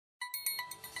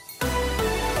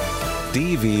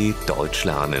DW Deutsch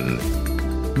lernen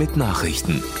mit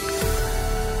Nachrichten.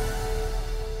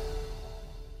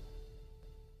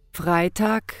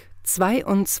 Freitag,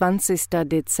 22.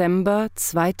 Dezember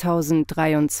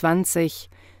 2023,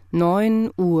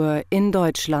 9 Uhr in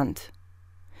Deutschland.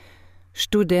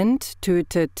 Student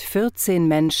tötet 14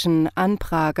 Menschen an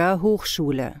Prager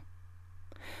Hochschule.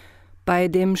 Bei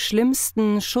dem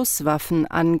schlimmsten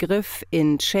Schusswaffenangriff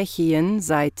in Tschechien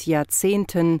seit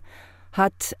Jahrzehnten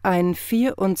hat ein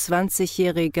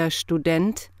 24-jähriger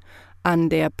Student an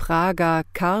der Prager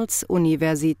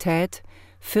Karls-Universität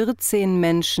 14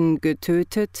 Menschen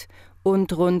getötet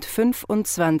und rund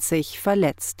 25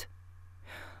 verletzt.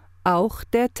 Auch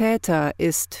der Täter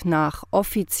ist nach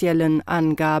offiziellen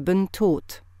Angaben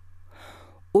tot.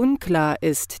 Unklar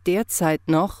ist derzeit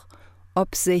noch,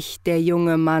 ob sich der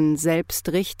junge Mann selbst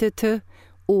richtete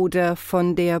oder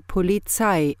von der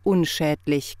Polizei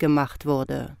unschädlich gemacht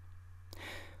wurde.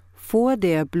 Vor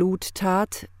der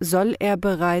Bluttat soll er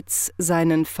bereits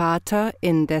seinen Vater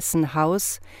in dessen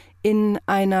Haus in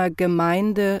einer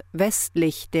Gemeinde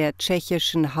westlich der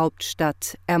tschechischen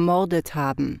Hauptstadt ermordet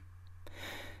haben.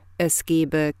 Es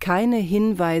gebe keine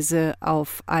Hinweise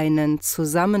auf einen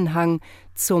Zusammenhang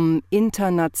zum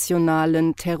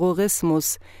internationalen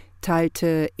Terrorismus,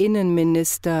 teilte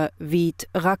Innenminister Vít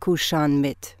Rakušan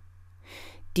mit.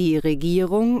 Die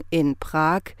Regierung in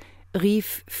Prag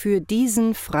rief für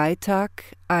diesen Freitag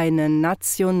einen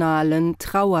nationalen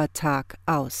Trauertag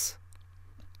aus.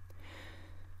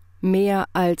 Mehr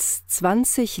als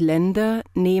 20 Länder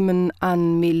nehmen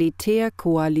an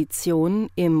Militärkoalition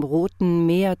im Roten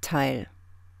Meer teil.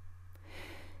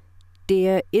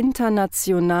 Der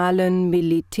internationalen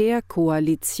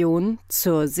Militärkoalition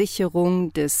zur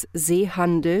Sicherung des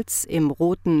Seehandels im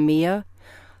Roten Meer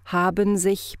haben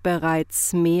sich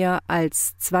bereits mehr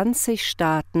als 20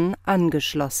 Staaten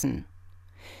angeschlossen.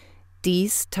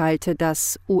 Dies teilte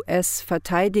das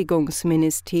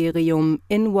US-Verteidigungsministerium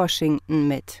in Washington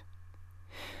mit.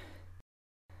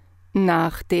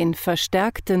 Nach den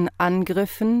verstärkten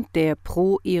Angriffen der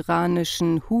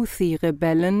pro-iranischen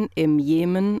Houthi-Rebellen im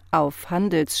Jemen auf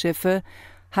Handelsschiffe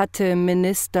hatte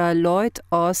Minister Lloyd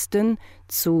Austin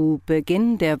zu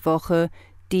Beginn der Woche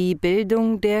die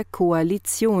Bildung der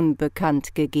Koalition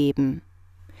bekannt gegeben.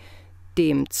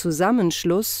 Dem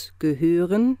Zusammenschluss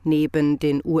gehören neben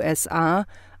den USA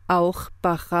auch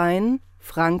Bahrain,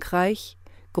 Frankreich,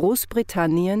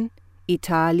 Großbritannien,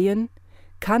 Italien,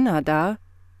 Kanada,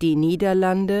 die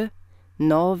Niederlande,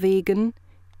 Norwegen,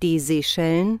 die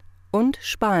Seychellen und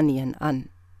Spanien an.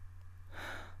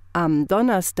 Am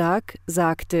Donnerstag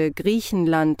sagte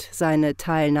Griechenland seine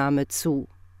Teilnahme zu.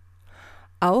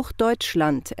 Auch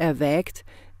Deutschland erwägt,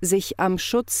 sich am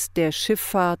Schutz der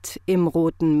Schifffahrt im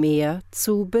Roten Meer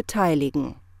zu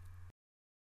beteiligen.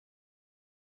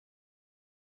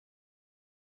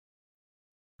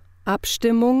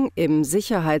 Abstimmung im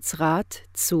Sicherheitsrat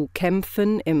zu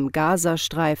Kämpfen im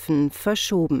Gazastreifen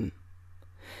verschoben.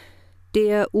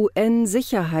 Der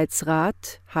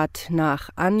UN-Sicherheitsrat hat nach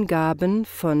Angaben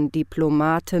von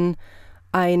Diplomaten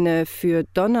eine für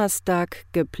Donnerstag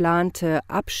geplante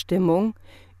Abstimmung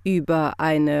über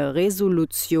eine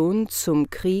Resolution zum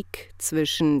Krieg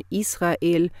zwischen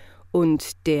Israel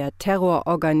und der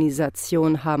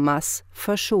Terrororganisation Hamas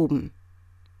verschoben.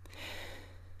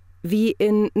 Wie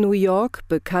in New York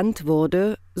bekannt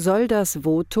wurde, soll das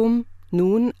Votum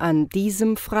nun an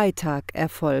diesem Freitag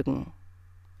erfolgen.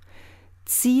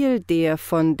 Ziel der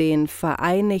von den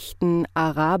Vereinigten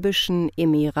Arabischen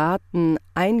Emiraten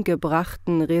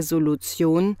eingebrachten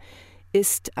Resolution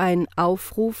ist ein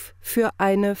Aufruf für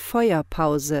eine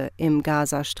Feuerpause im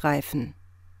Gazastreifen.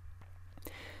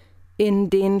 In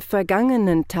den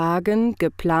vergangenen Tagen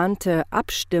geplante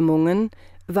Abstimmungen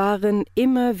waren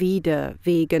immer wieder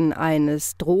wegen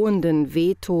eines drohenden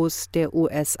Vetos der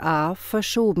USA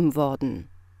verschoben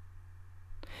worden.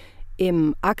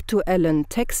 Im aktuellen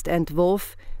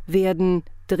Textentwurf werden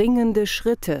dringende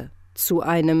Schritte zu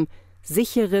einem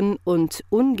sicheren und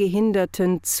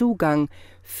ungehinderten Zugang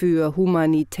für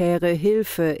humanitäre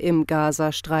Hilfe im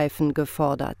Gazastreifen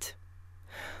gefordert.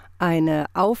 Eine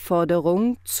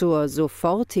Aufforderung zur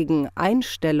sofortigen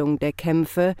Einstellung der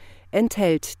Kämpfe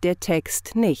enthält der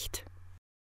Text nicht.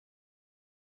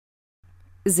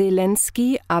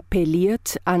 Selenskyj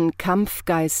appelliert an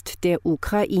Kampfgeist der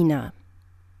Ukrainer.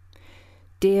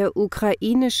 Der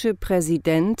ukrainische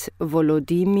Präsident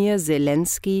Volodymyr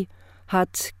Selenskyj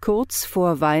hat kurz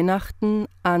vor Weihnachten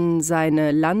an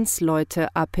seine Landsleute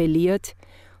appelliert,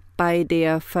 bei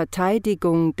der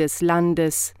Verteidigung des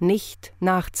Landes nicht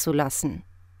nachzulassen.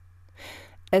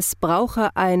 Es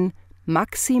brauche ein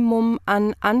Maximum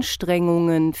an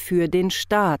Anstrengungen für den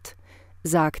Staat,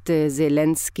 sagte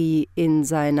Selenskyj in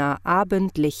seiner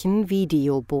abendlichen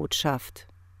Videobotschaft.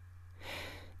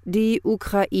 Die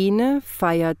Ukraine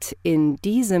feiert in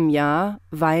diesem Jahr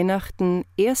Weihnachten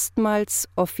erstmals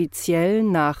offiziell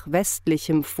nach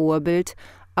westlichem Vorbild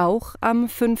auch am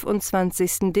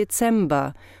 25.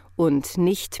 Dezember und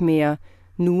nicht mehr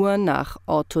nur nach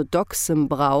orthodoxem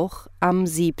Brauch am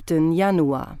 7.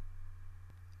 Januar.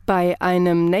 Bei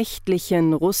einem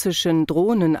nächtlichen russischen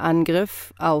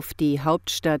Drohnenangriff auf die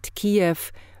Hauptstadt Kiew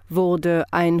wurde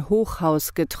ein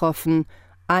Hochhaus getroffen.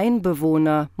 Ein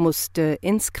Bewohner musste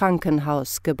ins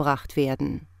Krankenhaus gebracht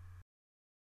werden.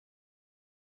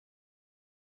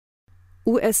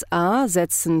 USA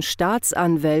setzen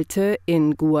Staatsanwälte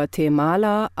in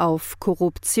Guatemala auf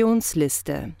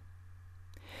Korruptionsliste.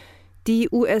 Die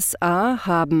USA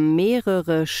haben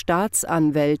mehrere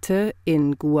Staatsanwälte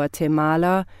in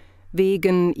Guatemala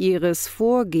wegen ihres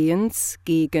Vorgehens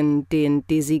gegen den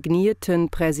designierten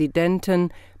Präsidenten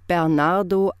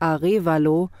Bernardo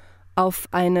Arévalo auf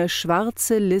eine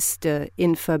schwarze Liste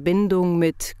in Verbindung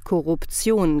mit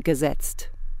Korruption gesetzt.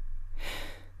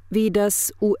 Wie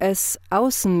das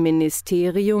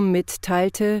US-Außenministerium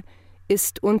mitteilte,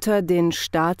 ist unter den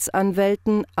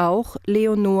Staatsanwälten auch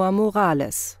Leonor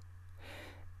Morales.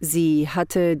 Sie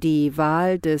hatte die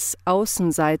Wahl des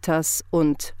Außenseiters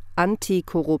und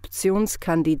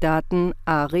Antikorruptionskandidaten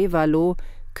Arévalo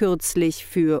kürzlich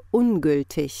für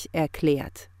ungültig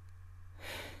erklärt.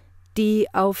 Die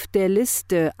auf der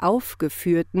Liste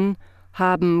Aufgeführten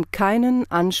haben keinen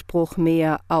Anspruch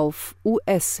mehr auf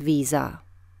US-Visa.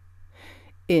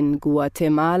 In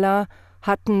Guatemala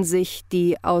hatten sich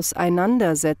die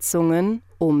Auseinandersetzungen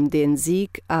um den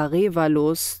Sieg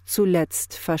Arévalos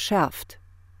zuletzt verschärft.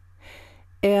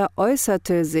 Er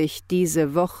äußerte sich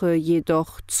diese Woche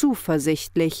jedoch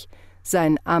zuversichtlich,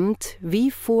 sein Amt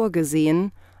wie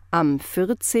vorgesehen am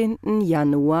 14.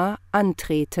 Januar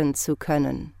antreten zu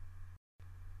können.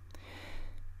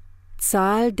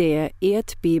 Zahl der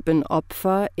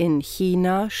Erdbebenopfer in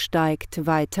China steigt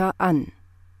weiter an.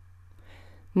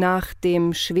 Nach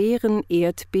dem schweren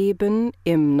Erdbeben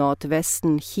im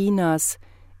Nordwesten Chinas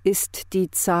ist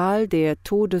die Zahl der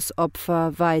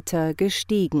Todesopfer weiter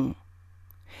gestiegen.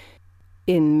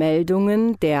 In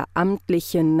Meldungen der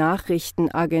amtlichen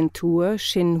Nachrichtenagentur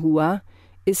Xinhua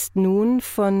ist nun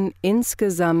von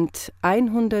insgesamt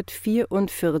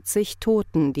 144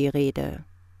 Toten die Rede.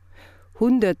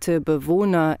 Hunderte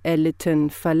Bewohner erlitten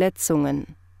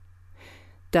Verletzungen.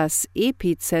 Das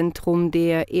Epizentrum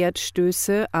der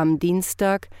Erdstöße am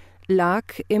Dienstag lag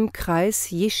im Kreis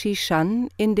Yixishan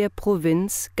in der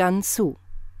Provinz Gansu.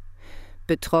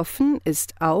 Betroffen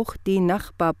ist auch die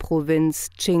Nachbarprovinz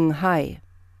Qinghai.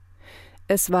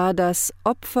 Es war das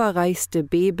opferreichste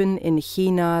Beben in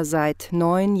China seit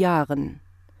 9 Jahren.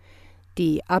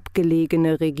 Die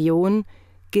abgelegene Region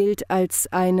gilt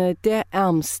als eine der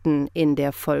ärmsten in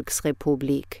der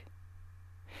Volksrepublik.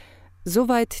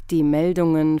 Soweit die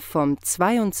Meldungen vom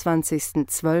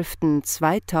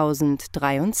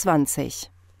 22.12.2023.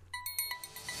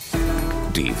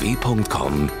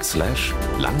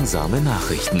 dw.com/langsame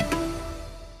Nachrichten